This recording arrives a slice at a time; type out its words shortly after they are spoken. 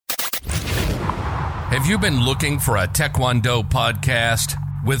Have you been looking for a Taekwondo podcast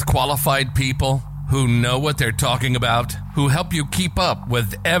with qualified people who know what they're talking about, who help you keep up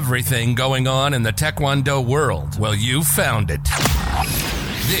with everything going on in the Taekwondo world? Well, you found it.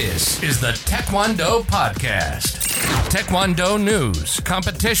 This is the Taekwondo Podcast. Taekwondo news,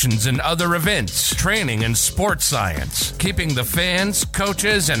 competitions and other events, training and sports science, keeping the fans,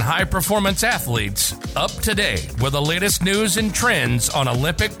 coaches, and high-performance athletes up to date with the latest news and trends on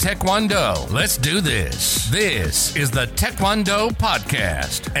Olympic Taekwondo. Let's do this. This is the Taekwondo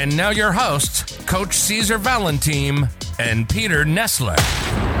Podcast. And now your hosts, Coach Cesar Valentin and Peter Nessler.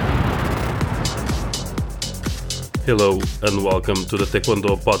 Hello and welcome to the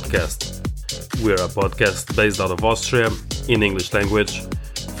Taekwondo Podcast. We're a podcast based out of Austria in English language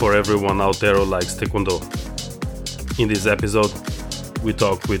for everyone out there who likes Taekwondo. In this episode, we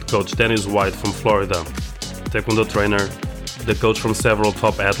talk with Coach Dennis White from Florida, Taekwondo trainer, the coach from several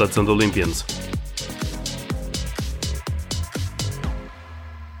top athletes and Olympians.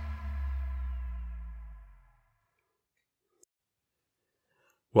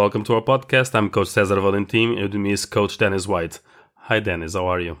 Welcome to our podcast. I'm Coach Cesar Valentin, and with me is Coach Dennis White. Hi Dennis, how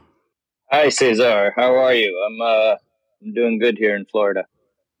are you? Hi Cesar, how are you? I'm doing good here in Florida.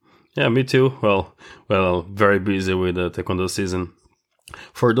 Yeah, me too. Well, very busy with the Taekwondo season.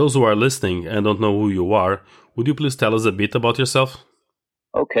 For those who are listening and don't know who you are, would you please tell us a bit about yourself?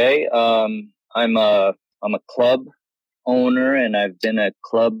 Okay, I'm a club owner, and I've been a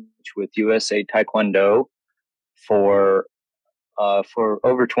club with USA Taekwondo for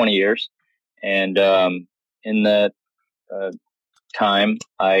over 20 years, and in that time,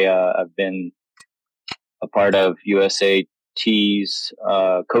 I've been a part of USAT's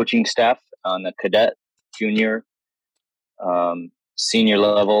coaching staff on the cadet, junior, senior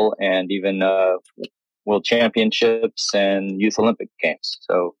level, and even World Championships and Youth Olympic Games.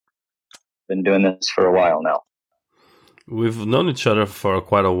 So, been doing this for a while now. We've known each other for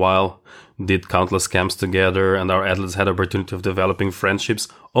quite a while, did countless camps together, and our athletes had opportunity of developing friendships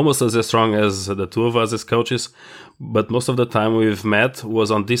almost as strong as the two of us as coaches, but most of the time we've met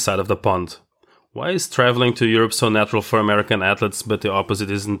was on this side of the pond. Why is traveling to Europe so natural for American athletes, but the opposite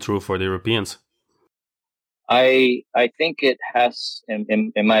isn't true for the Europeans? I think it has,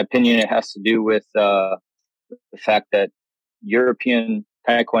 in my opinion, it has to do with the fact that European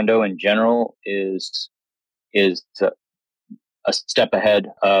Taekwondo in general is a step ahead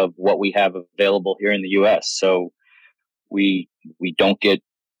of what we have available here in the U.S. So we don't get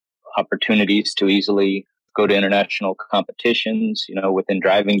opportunities to easily go to international competitions. You know, within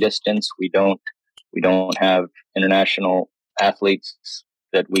driving distance, we don't have international athletes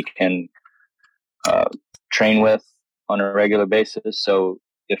that we can train with on a regular basis. So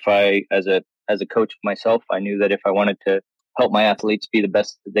if I, as a coach myself, I knew that if I wanted to help my athletes be the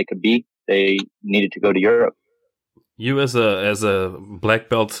best that they could be, they needed to go to Europe. You as a black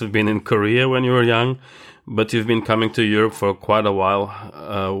belt have been in Korea when you were young, but you've been coming to Europe for quite a while.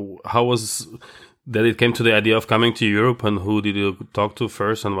 How was that it came to the idea of coming to Europe, and who did you talk to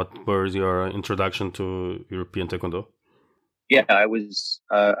first, and what was your introduction to European Taekwondo? Yeah,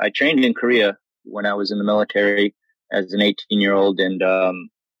 I trained in Korea when I was in the military as an 18-year-old, and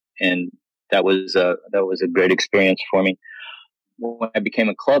that was a great experience for me. When I became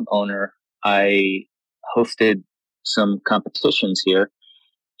a club owner, I hosted some competitions here,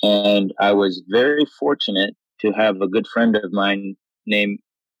 and I was very fortunate to have a good friend of mine named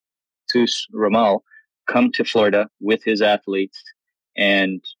Jesus Ramal come to Florida with his athletes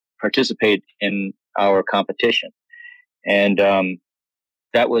and participate in our competition. And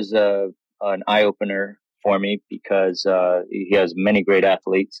that was an eye-opener for me because he has many great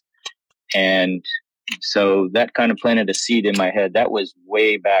athletes. And so that kind of planted a seed in my head. That was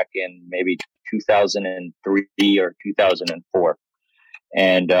way back in maybe 2003 or 2004.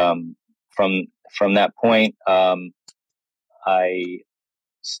 And from that point, I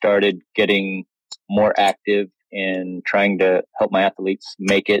started getting more active in trying to help my athletes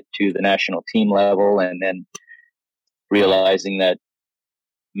make it to the national team level, and then realizing that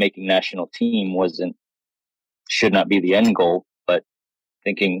making national team should not be the end goal, but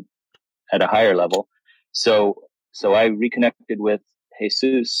thinking at a higher level. So I reconnected with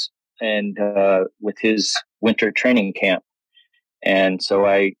Jesus and with his winter training camp, and so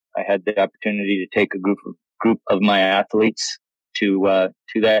I had the opportunity to take a group of my athletes to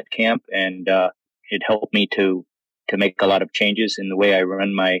that camp, and it helped me to make a lot of changes in the way I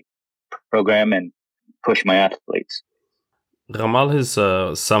run my program and push my athletes. Ramal is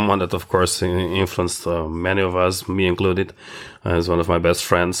someone that, of course, influenced many of us, me included, as one of my best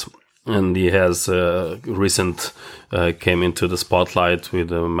friends. And he has recent came into the spotlight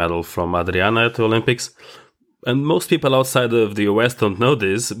with a medal from Adriana at the Olympics. And most people outside of the US don't know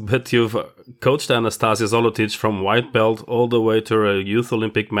this, but you've coached Anastasia Zolotic from white belt all the way to her youth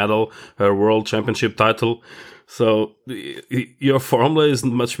Olympic medal, her world championship title. So your formula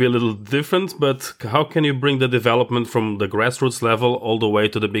must be a little different, but how can you bring the development from the grassroots level all the way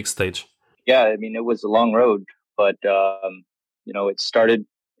to the big stage? Yeah, I mean, it was a long road, but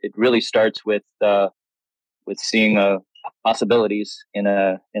it really starts with seeing possibilities in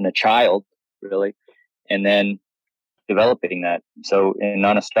a child, really, and then developing that. So in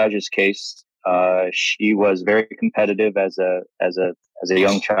Anastasia's case, she was very competitive as a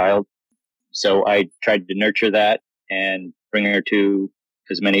young child. So I tried to nurture that and bring her to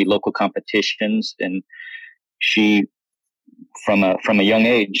as many local competitions. And she, from a young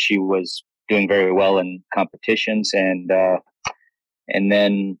age, she was doing very well in competitions. And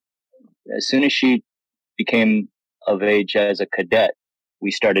then as soon as she became of age as a cadet,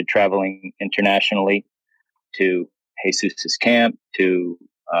 we started traveling internationally to Jesus's camp, to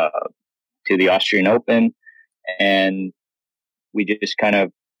the Austrian Open, and we just kind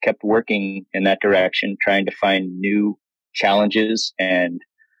of kept working in that direction, trying to find new challenges and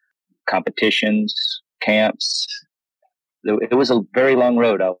competitions, camps. It was a very long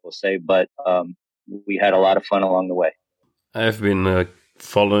road, I will say, but we had a lot of fun along the way. I've been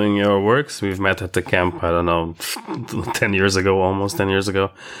following your works. We've met at the camp, I don't know, 10 years ago, almost 10 years ago.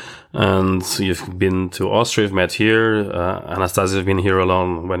 And you've been to Austria, you've met here. Anastasia's been here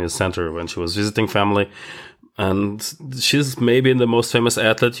alone when you sent her, when she was visiting family. And she's maybe the most famous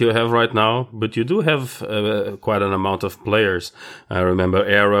athlete you have right now, but you do have quite an amount of players. I remember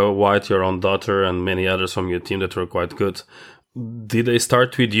Era White, your own daughter, and many others from your team that were quite good. Did they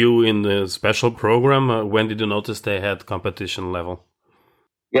start with you in the special program? When did you notice they had competition level?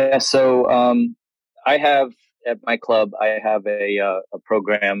 Yeah, so I have at my club, I have a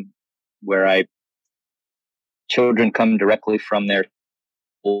program where children come directly from their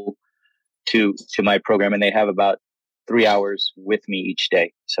school to my program, and they have about 3 hours with me each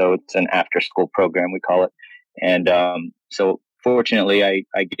day. So it's an after school program, we call it. And so fortunately,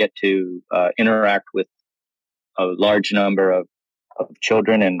 I get to interact with a large number of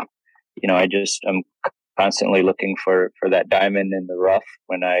children, and I'm constantly looking for that diamond in the rough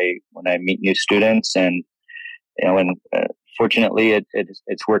when I meet new students. And fortunately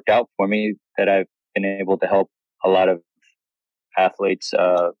it's worked out for me that I've been able to help a lot of athletes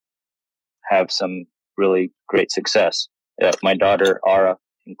have some really great success. My daughter Ara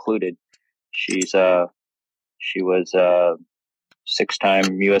included. She was a 6-time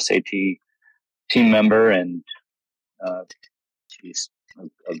USAT team member, and she's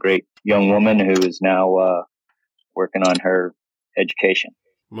a great young woman who is now working on her education.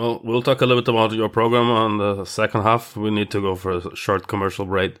 Well, we'll talk a little bit about your program on the second half. We need to go for a short commercial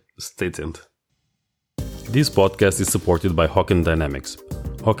break. Stay tuned. This podcast is supported by Hawken Dynamics.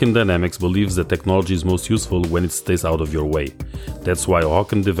 Hawken Dynamics believes that technology is most useful when it stays out of your way. That's why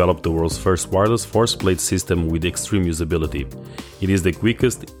Hawken developed the world's first wireless force plate system with extreme usability. It is the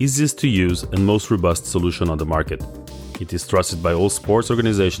quickest, easiest to use, and most robust solution on the market. It is trusted by all sports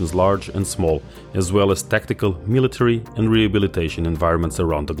organizations, large and small, as well as tactical, military, and rehabilitation environments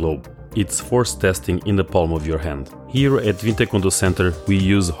around the globe. It's force testing in the palm of your hand. Here at Wien Taekwondo Center, we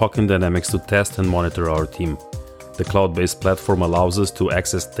use Hawken Dynamics to test and monitor our team. The cloud-based platform allows us to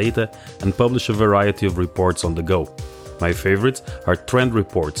access data and publish a variety of reports on the go. My favorites are trend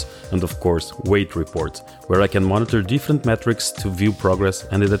reports and, of course, weight reports, where I can monitor different metrics to view progress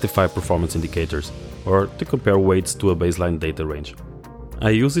and identify performance indicators, or to compare weights to a baseline data range.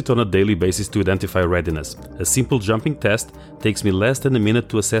 I use it on a daily basis to identify readiness. A simple jumping test takes me less than a minute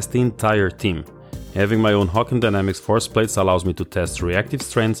to assess the entire team. Having my own Hawken Dynamics force plates allows me to test reactive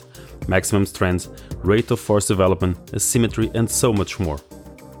strengths, maximum strengths, rate of force development, asymmetry, and so much more.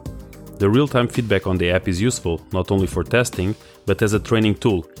 The real-time feedback on the app is useful not only for testing, but as a training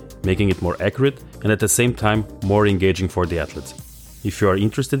tool, making it more accurate and at the same time more engaging for the athletes. If you are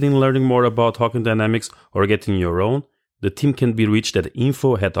interested in learning more about Hawken Dynamics or getting your own, the team can be reached at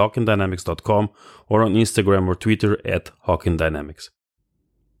info@hawkendynamics.com or on Instagram or Twitter @HawkenDynamics.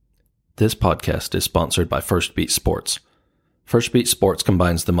 This podcast is sponsored by First Beat Sports. First Beat Sports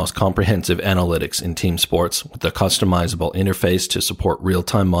combines the most comprehensive analytics in team sports with a customizable interface to support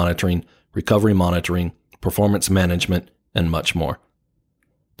real-time monitoring, recovery monitoring, performance management, and much more.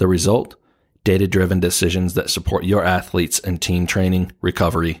 The result? Data-driven decisions that support your athletes and team training,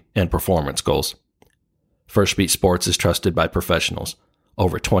 recovery, and performance goals. First Beat Sports is trusted by professionals.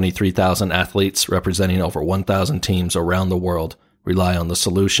 Over 23,000 athletes representing over 1,000 teams around the world rely on the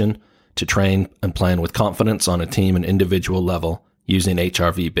solution to train and plan with confidence on a team and individual level using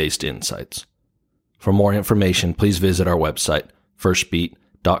HRV-based insights. For more information, please visit our website,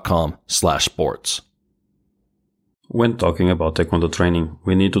 firstbeat.com/sports. When talking about Taekwondo training,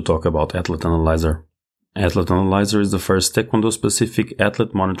 we need to talk about Athlete Analyzer. Athlete Analyzer is the first Taekwondo-specific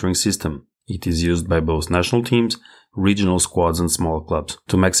athlete monitoring system. It is used by both national teams, regional squads and small clubs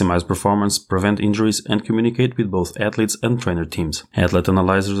to maximize performance, prevent injuries, and communicate with both athletes and trainer teams. Athlete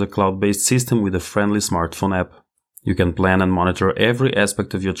Analyzer is a cloud-based system with a friendly smartphone app. You can plan and monitor every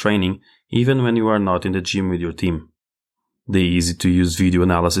aspect of your training, even when you are not in the gym with your team. The easy-to-use video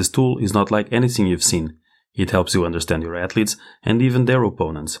analysis tool is not like anything you've seen. It helps you understand your athletes and even their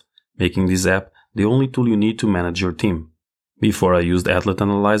opponents, making this app the only tool you need to manage your team. Before I used Athlete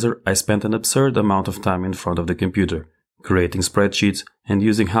Analyzer, I spent an absurd amount of time in front of the computer, creating spreadsheets and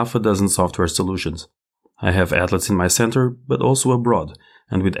using half a dozen software solutions. I have athletes in my center, but also abroad,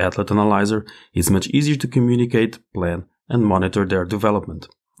 and with Athlete Analyzer, it's much easier to communicate, plan, and monitor their development.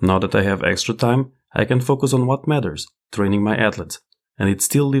 Now that I have extra time, I can focus on what matters, training my athletes, and it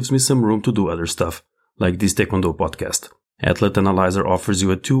still leaves me some room to do other stuff, like this Taekwondo podcast. Athlete Analyzer offers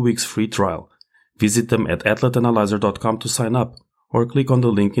you a 2 weeks free trial. Visit them at athleteanalyzer.com to sign up, or click on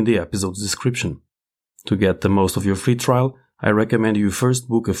the link in the episode's description. To get the most of your free trial, I recommend you first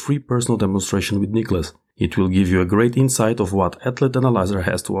book a free personal demonstration with Nicholas. It will give you a great insight of what Athlete Analyzer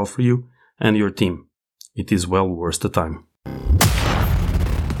has to offer you and your team. It is well worth the time.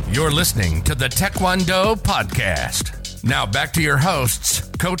 You're listening to the Taekwondo Podcast. Now back to your hosts,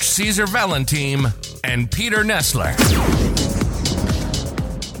 Coach Cesar Valentim and Peter Nessler.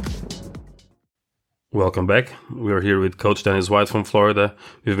 Welcome back. We're here with Coach Dennis White from Florida.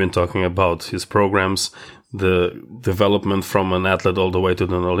 We've been talking about his programs, the development from an athlete all the way to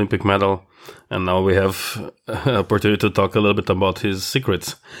an Olympic medal. And now we have an opportunity to talk a little bit about his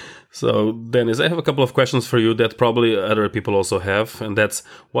secrets. So, Dennis, I have a couple of questions for you that probably other people also have. And that's,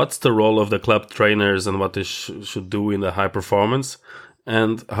 what's the role of the club trainers and what they should do in the high performance?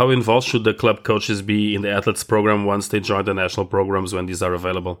 And how involved should the club coaches be in the athletes program once they join the national programs when these are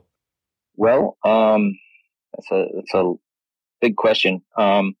available? Well, that's a big question.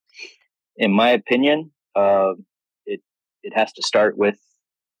 In my opinion, it has to start with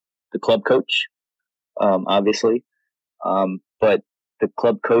the club coach, obviously, but the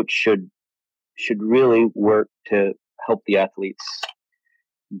club coach should really work to help the athletes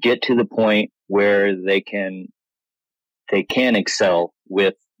get to the point where they can excel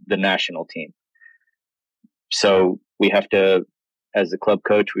with the national team. So we have to, as the club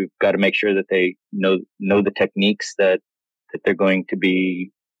coach, we've got to make sure that they know the techniques that they're going to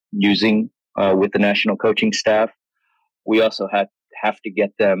be using with the national coaching staff. We also have to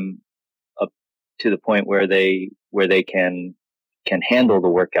get them up to the point where they can handle the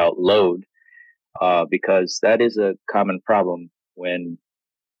workout load, because that is a common problem when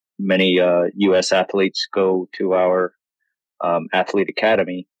many U.S. athletes go to our athlete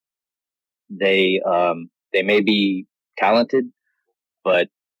academy. They may be talented, but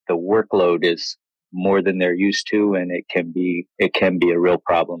the workload is more than they're used to, and it can be a real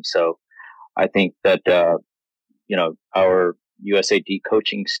problem. So I think that our USAD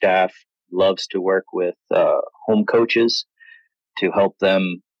coaching staff loves to work with home coaches to help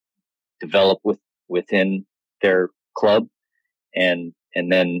them develop within their club, and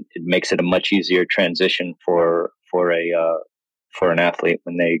then it makes it a much easier transition for an athlete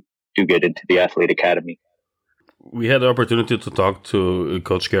when they do get into the athlete academy. We had the opportunity to talk to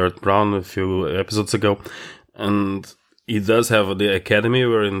Coach Garrett Brown a few episodes ago, and he does have the academy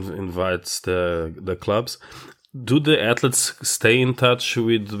where he invites the clubs. Do the athletes stay in touch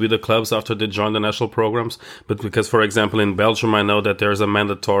with the clubs after they join the national programs? But because, for example, in Belgium, I know that there's a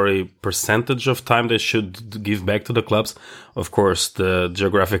mandatory percentage of time they should give back to the clubs. Of course, the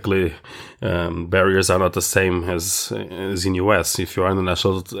geographically barriers are not the same as in US. If you are in the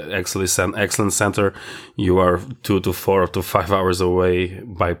National Excellence Center, you are 2 to 4 to 5 hours away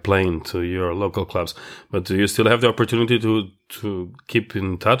by plane to your local clubs. But do you still have the opportunity to keep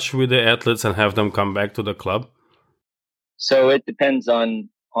in touch with the athletes and have them come back to the club? So it depends on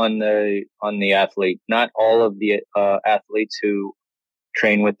the athlete. Not all of the athletes who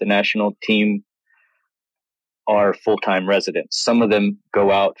train with the national team are full-time residents. Some of them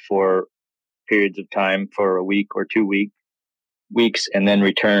go out for periods of time for a week or 2 weeks and then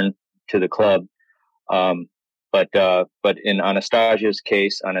return to the club. But in Anastasia's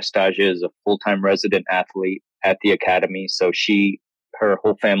case, Anastasia is a full-time resident athlete at the academy. So her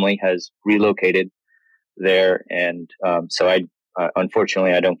whole family has relocated there, and so I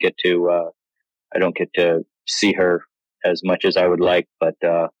unfortunately I don't get to see her as much as I would like, but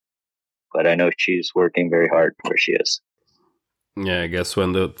but I know she's working very hard where she is. Yeah, I guess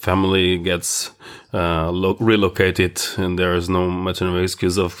when the family gets relocated and there is no much of an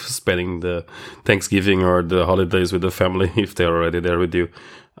excuse of spending the Thanksgiving or the holidays with the family if they're already there with you.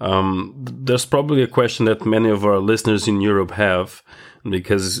 There's probably a question that many of our listeners in Europe have,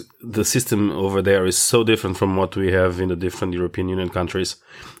 because the system over there is so different from what we have in the different European Union countries,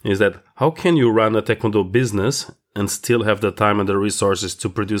 is that how can you run a Taekwondo business and still have the time and the resources to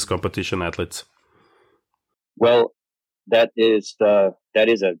produce competition athletes? Well, that is a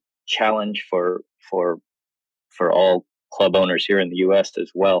challenge for all club owners here in the U.S.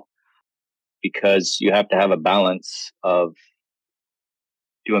 as well, because you have to have a balance of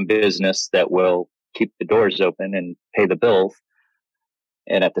doing business that will keep the doors open and pay the bills,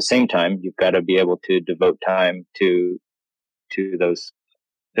 and at the same time, you've got to be able to devote time to those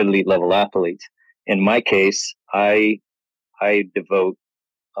elite level athletes. In my case, I devote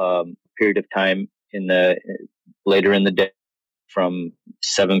a period of time later in the day, from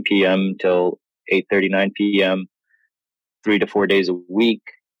 7 p.m. till 8:39 p.m., 3 to 4 days a week,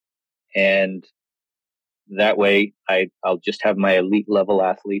 and that way I'll just have my elite level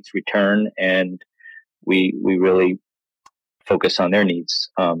athletes return, and we really focus on their needs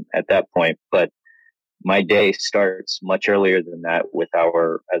at that point. But my day starts much earlier than that with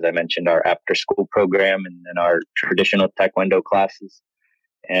as I mentioned, our after school program and then our traditional Taekwondo classes.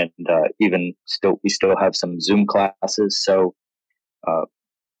 And we still have some Zoom classes. So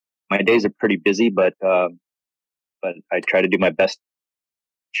my days are pretty busy, but I try to do my best to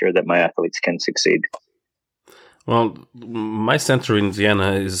ensure that my athletes can succeed. Well, my center in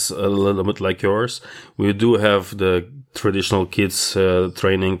Vienna is a little bit like yours. We do have the traditional kids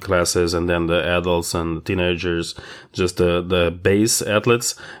training classes, and then the adults and teenagers, just the base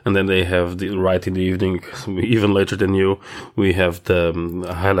athletes. And then they have right in the evening, even later than you, we have the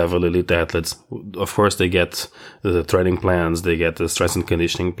high-level elite athletes. Of course, they get the training plans, they get the strength and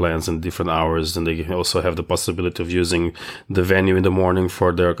conditioning plans and different hours, and they also have the possibility of using the venue in the morning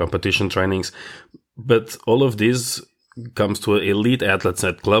for their competition trainings. But all of these comes to elite athletes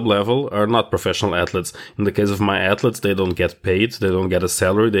at club level are not professional athletes. In the case of my athletes, they don't get paid. They don't get a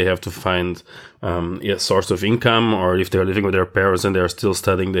salary. They have to find a source of income, or if they're living with their parents and they're still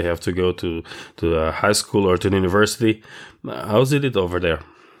studying, they have to go to a high school or to an university. How's it over there?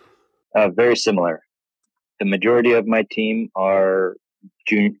 Very similar. The majority of my team are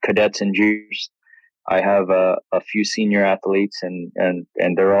cadets and juniors. I have a few senior athletes, and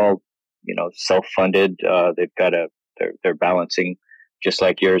they're all, self-funded. They've got they're balancing, just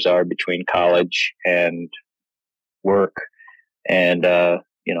like yours are, between college and work, and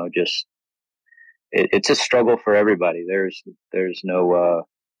just it's a struggle for everybody. There's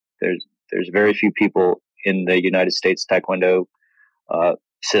very few people in the United States Taekwondo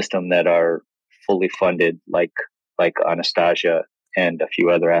system that are fully funded like Anastasia and a few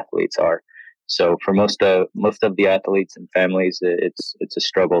other athletes are. So for most of the athletes and families, it's a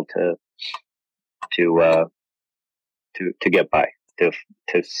struggle to get by, to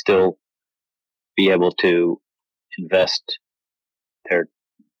still be able to invest their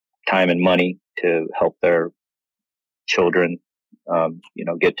time and money to help their children,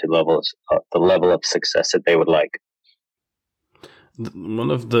 get to the level of success that they would like. One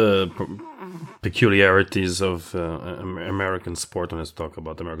of the peculiarities of American sport, when I talk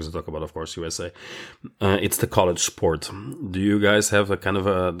about Americans, I talk about, of course, USA, it's the college sport. Do you guys have a kind of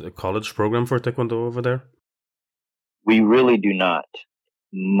a college program for Taekwondo over there? We really do not.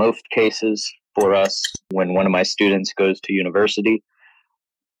 Most cases for us, when one of my students goes to university,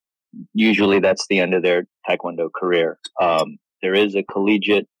 usually that's the end of their Taekwondo career. There is a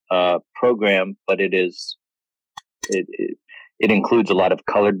collegiate program, but it includes a lot of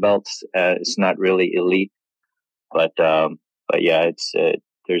colored belts. It's not really elite, but yeah,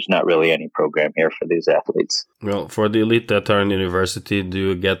 there's not really any program here for these athletes. Well, for the elite that are in university, do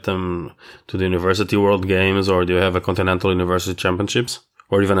you get them to the University World Games, or do you have a Continental University Championships,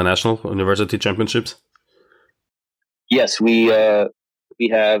 or even a National University Championships? Yes, we have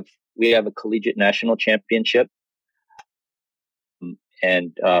a Collegiate National Championship,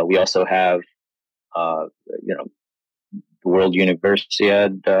 and we also have the World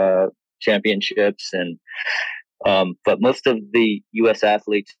Universiade Championships, and but most of the U.S.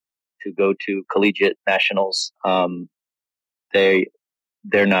 athletes who go to collegiate nationals, they're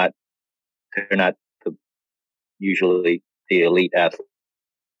not usually the elite athletes.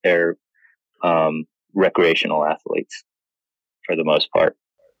 They're recreational athletes for the most part.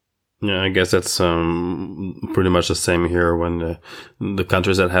 Yeah, I guess that's pretty much the same here. When the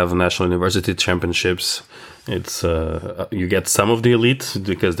countries that have national university championships, it's you get some of the elite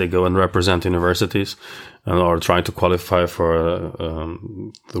because they go and represent universities and are trying to qualify for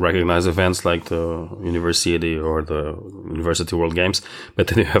the recognized events like the Universiade or the University World Games. But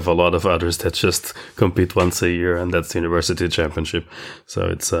then you have a lot of others that just compete once a year, and that's the University Championship.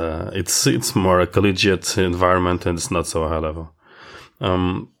 So it's more a collegiate environment, and it's not so high level.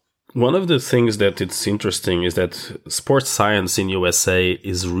 One of the things that it's interesting is that sports science in USA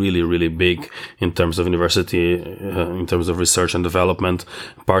is really, really big in terms of university, in terms of research and development,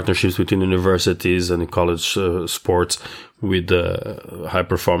 partnerships between universities and college sports with the high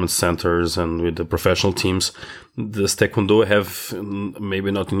performance centers and with the professional teams. Does Taekwondo have,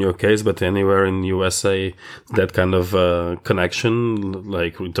 maybe not in your case, but anywhere in USA, that kind of connection,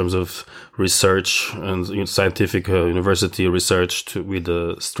 like in terms of research and scientific university research with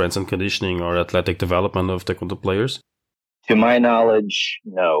the strength and conditioning or athletic development of Taekwondo players? To my knowledge,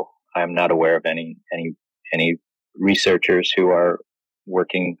 no. I'm not aware of any researchers who are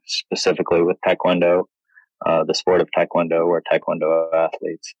working specifically with Taekwondo, the sport of Taekwondo, or Taekwondo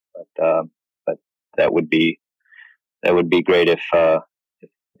athletes. But that would be great if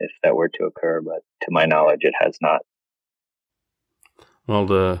that were to occur. But to my knowledge, it has not.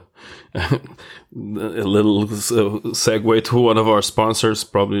 Well, a little segue to one of our sponsors.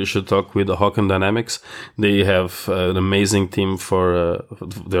 Probably you should talk with the Hawken Dynamics. They have an amazing team for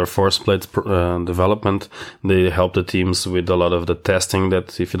their force plate development. They help the teams with a lot of the testing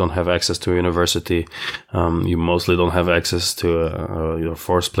that if you don't have access to a university, you mostly don't have access to your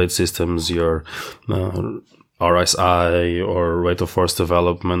force plate systems, your RSI or rate of force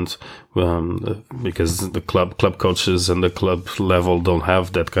development, because the club coaches and the club level don't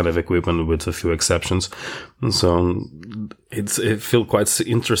have that kind of equipment, with a few exceptions. And so it feels quite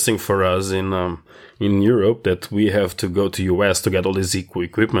interesting for us in Europe that we have to go to US to get all this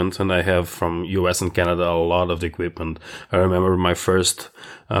equipment, and I have from US and Canada a lot of the equipment. I remember my first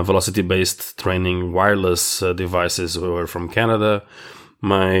velocity-based training wireless devices were from Canada.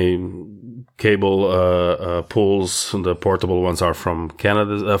 My cable pulls, the portable ones, are from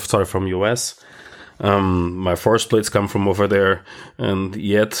from US. My force plates come from over there, and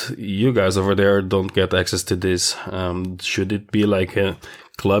yet you guys over there don't get access to this. Should it be like a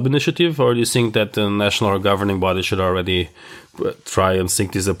club initiative, or do you think that the national or governing body should already try and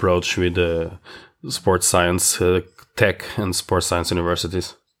sync this approach with the sports science, tech and sports science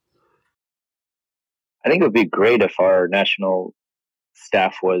universities? I think it would be great if our national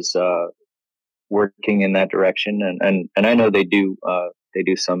staff was working in that direction, and I know they do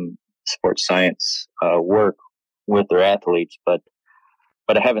some sports science work with their athletes, but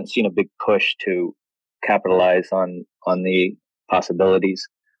I haven't seen a big push to capitalize on the possibilities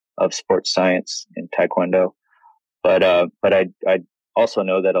of sports science in Taekwondo. But I also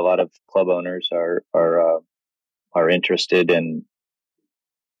know that a lot of club owners are interested in,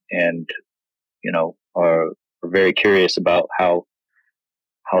 and are very curious about how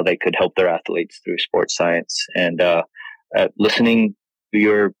they could help their athletes through sports science. And listening to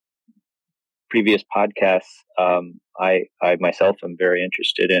your previous podcasts, I myself am very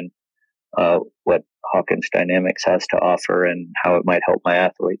interested in what Hawken Dynamics has to offer and how it might help my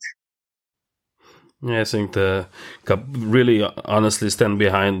athletes. Yeah, I think the really honestly stand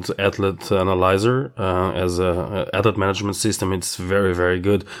behind Athlete Analyzer as a athlete management system. It's very, very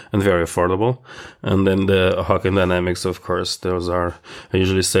good and very affordable. And then the Hawken Dynamics, of course, I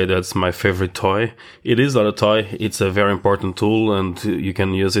usually say that's my favorite toy. It is not a toy. It's a very important tool, and you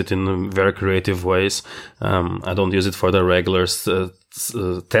can use it in very creative ways. I don't use it for the regular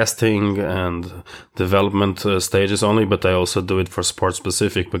testing and development stages only, but I also do it for sport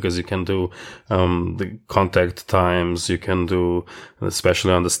specific, because you can do the contact times, you can do,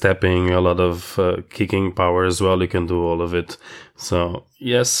 especially on the stepping, a lot of kicking power as well. You can do all of it. So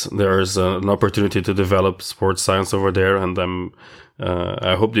yes, there's an opportunity to develop sports science over there, and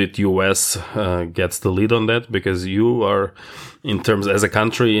I hope that US gets the lead on that, because you are, as a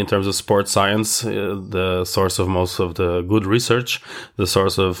country, in terms of sports science, the source of most of the good research, the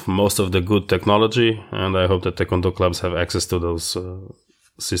source of most of the good technology, and I hope that Taekwondo clubs have access to those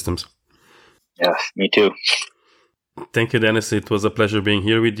systems. Yes, me too. Thank you, Dennis. It was a pleasure being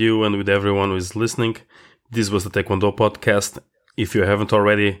here with you and with everyone who is listening. This was the Taekwondo podcast. If you haven't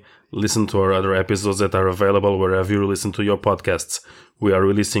already, listen to our other episodes that are available wherever you listen to your podcasts. We are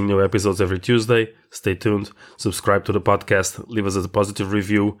releasing new episodes every Tuesday. Stay tuned, subscribe to the podcast, leave us a positive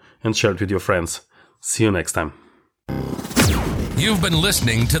review, and share it with your friends. See you next time. You've been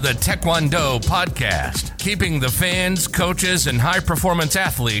listening to the Taekwondo Podcast, keeping the fans, coaches, and high-performance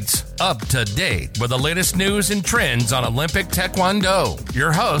athletes up to date with the latest news and trends on Olympic Taekwondo.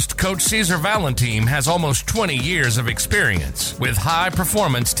 Your host, Coach Cesar Valentin, has almost 20 years of experience with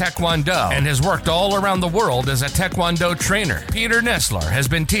high-performance Taekwondo and has worked all around the world as a Taekwondo trainer. Peter Nestler has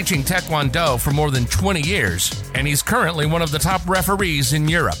been teaching Taekwondo for more than 20 years, and he's currently one of the top referees in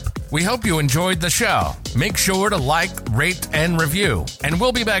Europe. We hope you enjoyed the show. Make sure to like, rate, and review. And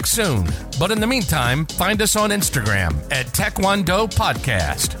we'll be back soon. But in the meantime, find us on Instagram at Taekwondo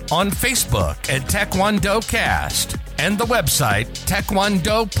Podcast, on Facebook at Taekwondo Cast, and the website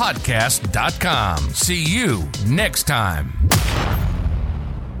taekwondopodcast.com. See you next time.